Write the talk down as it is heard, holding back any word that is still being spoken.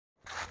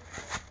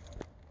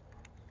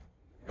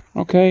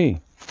Okay.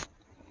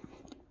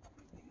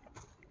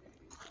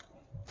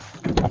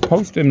 I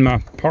posted my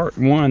part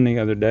 1 the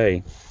other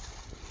day,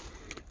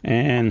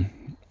 and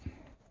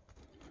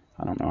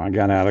I don't know, I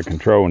got out of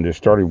control and just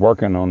started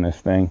working on this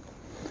thing,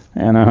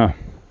 and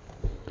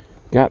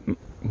got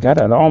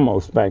it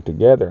almost back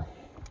together,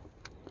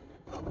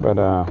 but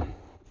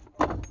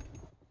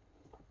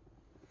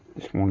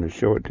just wanted to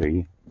show it to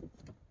you.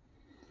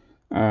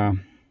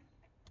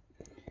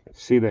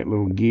 See that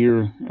little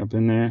gear up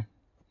in there?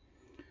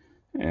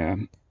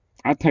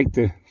 I take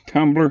the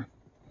tumbler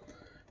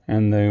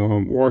and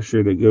the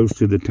washer that goes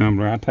to the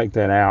tumbler, I take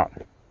that out.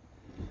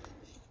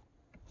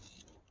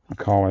 I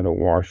call it a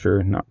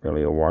washer, not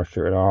really a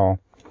washer at all,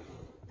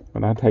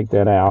 but I take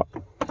that out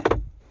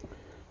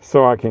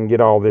so I can get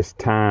all this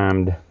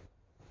timed.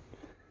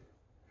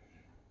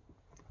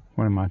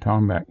 What am I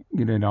talking about?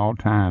 Get it all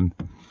timed.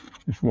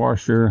 This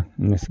washer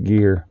and this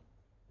gear.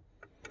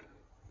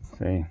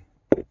 See?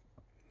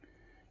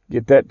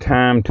 Get that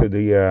timed to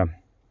the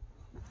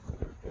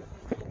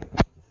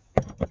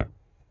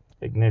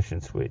ignition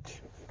switch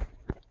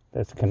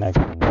that's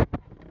connecting to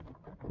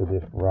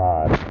this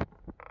rod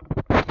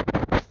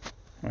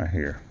right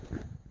here.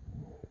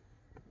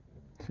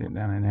 See it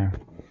down in there?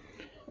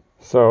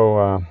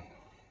 So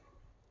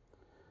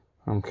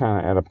I'm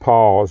kind of at a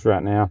pause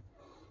right now.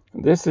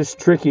 This is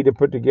tricky to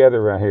put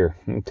together right here,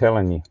 I'm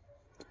telling you.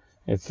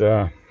 It's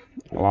a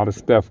lot of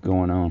stuff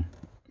going on.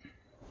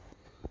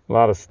 A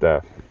lot of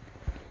stuff.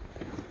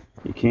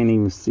 You can't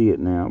even see it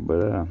now,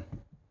 but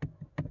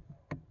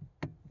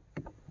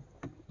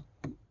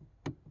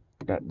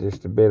got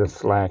just a bit of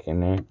slack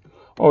in there.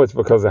 Oh, it's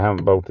because I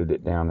haven't bolted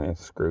it down. The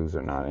screws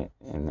are not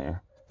in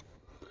there.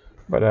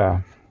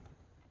 But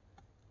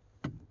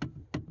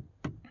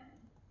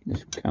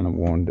just kind of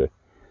wanted to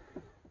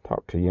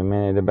talk to you a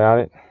minute about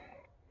it.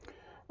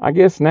 I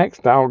guess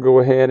next I'll go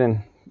ahead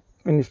and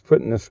finish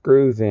putting the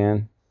screws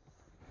in.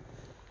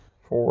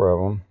 4 of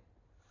them.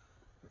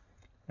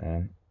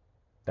 And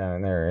down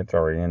in there, it's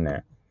already in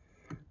there.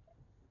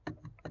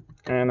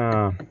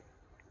 And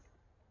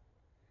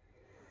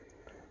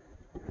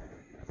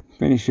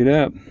finish it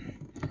up.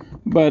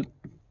 But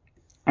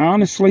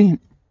honestly,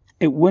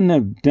 it wouldn't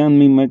have done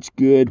me much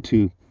good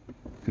to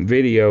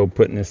video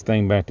putting this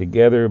thing back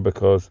together,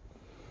 because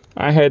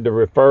I had to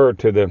refer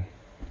to the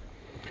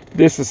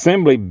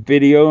disassembly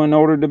video in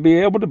order to be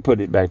able to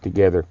put it back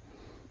together.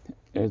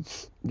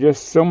 It's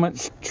just so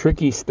much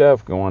tricky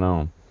stuff going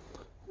on.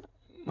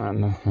 I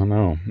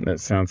know that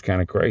sounds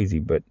kind of crazy,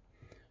 but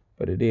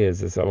it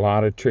is. It's a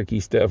lot of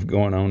tricky stuff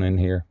going on in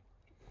here.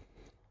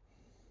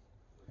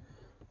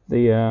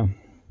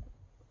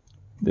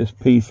 This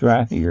piece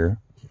right here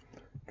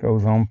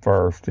goes on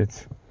first.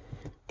 It's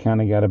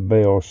kind of got a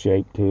bell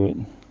shape to it,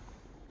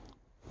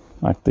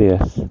 like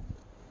this.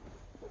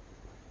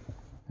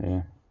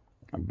 Yeah,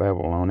 a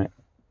bevel on it.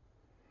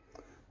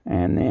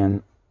 And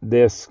then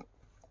this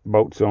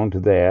bolts onto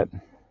that.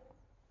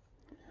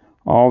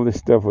 All this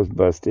stuff was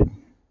busted.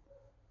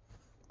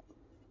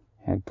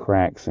 Had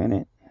cracks in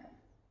it.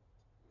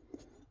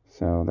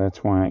 So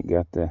that's why it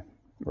got the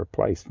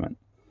replacement.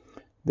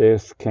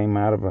 This came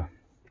out of a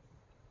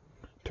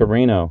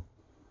Torino.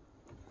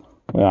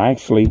 Well,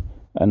 actually,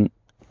 an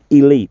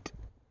Elite.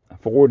 A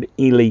Ford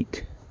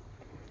Elite.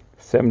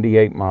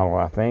 78 model,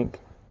 I think.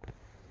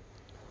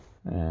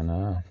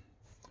 And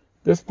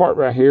this part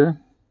right here,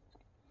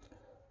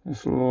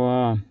 this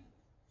little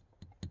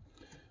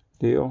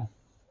deal,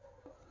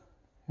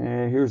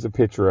 and here's a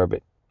picture of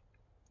it.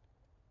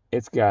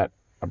 It's got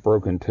a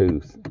broken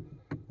tooth,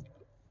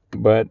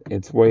 but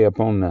it's way up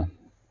on the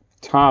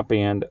top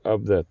end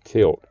of the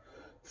tilt,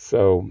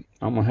 so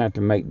I'm gonna have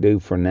to make do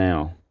for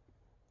now.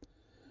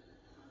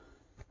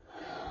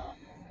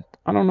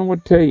 I don't know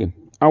what to tell you.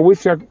 I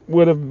wish I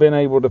would have been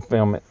able to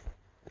film it.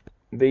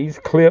 These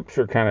clips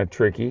are kind of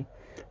tricky.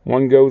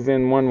 One goes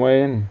in one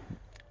way and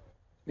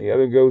the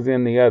other goes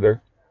in the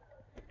other,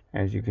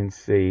 as you can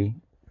see.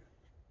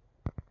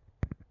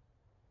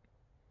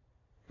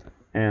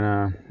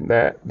 And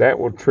that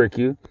will trick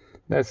you.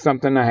 That's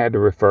something I had to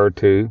refer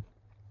to.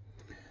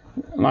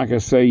 Like I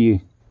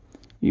say,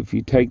 if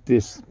you take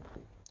this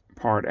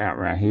part out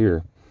right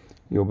here,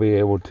 you'll be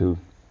able to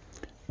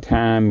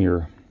time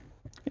your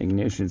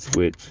ignition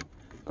switch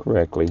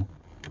correctly.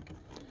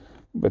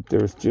 But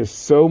there's just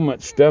so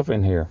much stuff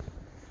in here.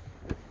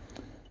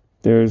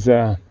 There is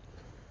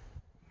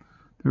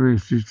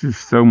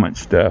just so much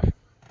stuff.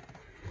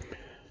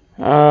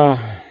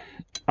 I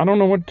don't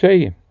know what to tell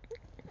you.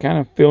 Kind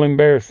of feel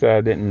embarrassed that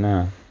I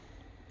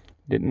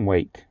didn't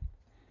wait,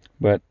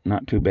 but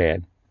not too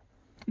bad.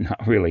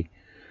 Not really.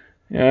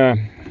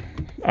 I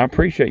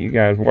appreciate you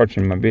guys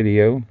watching my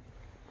video.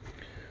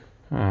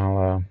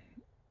 I'll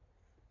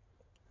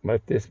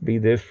let this be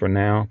this for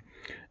now,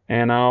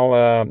 and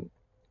I'll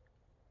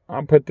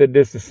put the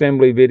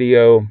disassembly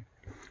video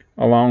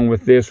along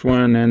with this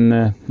one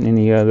and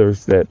any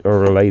others that are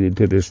related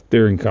to this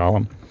steering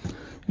column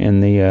in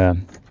the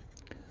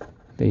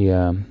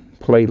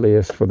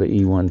playlist for the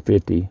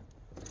E150,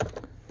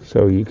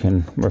 so you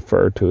can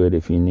refer to it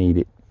if you need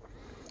it.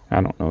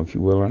 I don't know if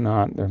you will or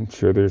not. I'm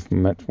sure there's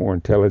much more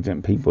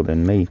intelligent people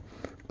than me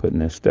putting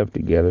this stuff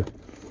together.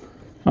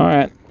 All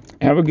right.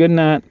 Have a good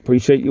night.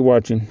 Appreciate you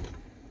watching.